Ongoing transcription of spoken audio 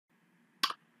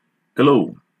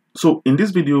Hello. So in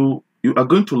this video, you are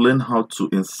going to learn how to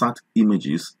insert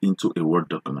images into a Word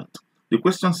document. The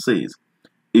question says,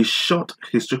 a short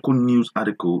historical news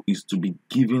article is to be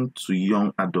given to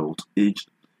young adults aged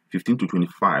 15 to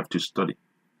 25 to study.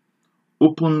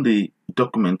 Open the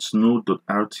document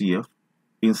snow.rtf,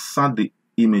 insert the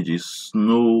images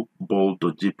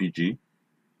snowball.jpg,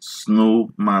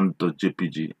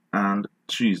 snowman.jpg, and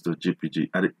trees.jpg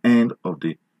at the end of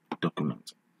the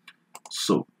document.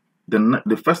 So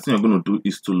the first thing you're going to do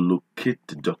is to locate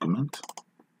the document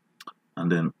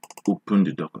and then open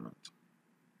the document.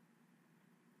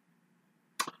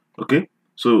 Okay,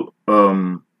 so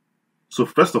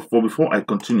first of all, before I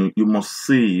continue, you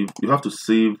have to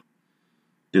save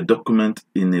the document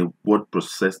in a word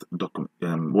processed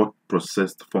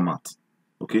format.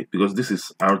 Okay, because this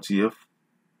is RTF,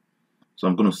 so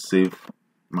I'm going to save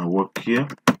my work here,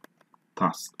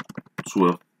 task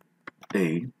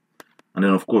 12A. And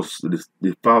then, of course, the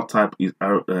file type is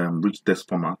rich text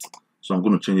format. So I'm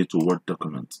going to change it to Word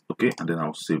document. Okay, and then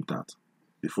I'll save that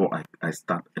before I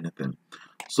start anything.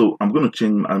 So I'm going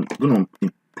to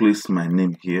place my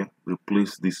name here.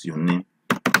 Replace this your name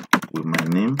with my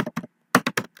name.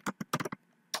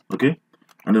 Okay,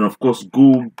 and then of course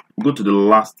go to the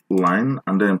last line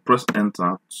and then press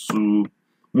enter to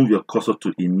move your cursor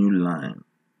to a new line.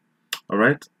 All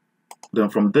right. Then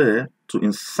from there, to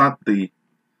insert the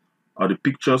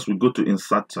pictures, we go to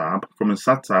insert tab. From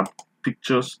insert tab,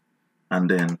 pictures, and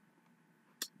then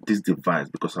this device,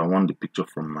 because I want the picture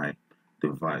from my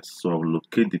device. So I'll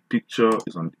locate the picture.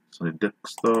 It's on the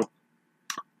desktop,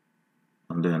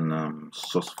 and then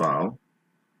source file,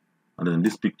 and then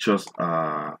these pictures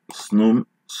are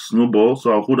snowball.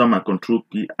 So I'll hold down my control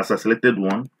key as I selected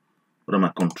one, hold down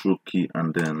my control key,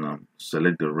 and then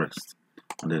select the rest,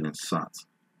 and then insert.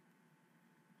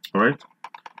 All right.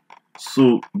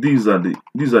 So these are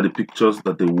the pictures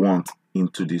that they want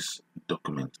into this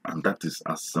document, and that is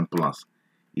as simple as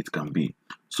it can be.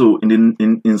 So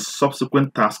in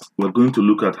subsequent tasks, we're going to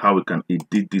look at how we can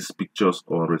edit these pictures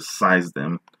or resize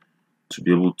them to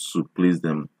be able to place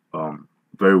them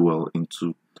very well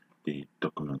into the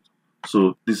document.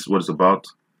 So this is what it's about.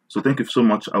 So thank you so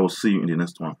much. I will see you in the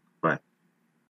next one.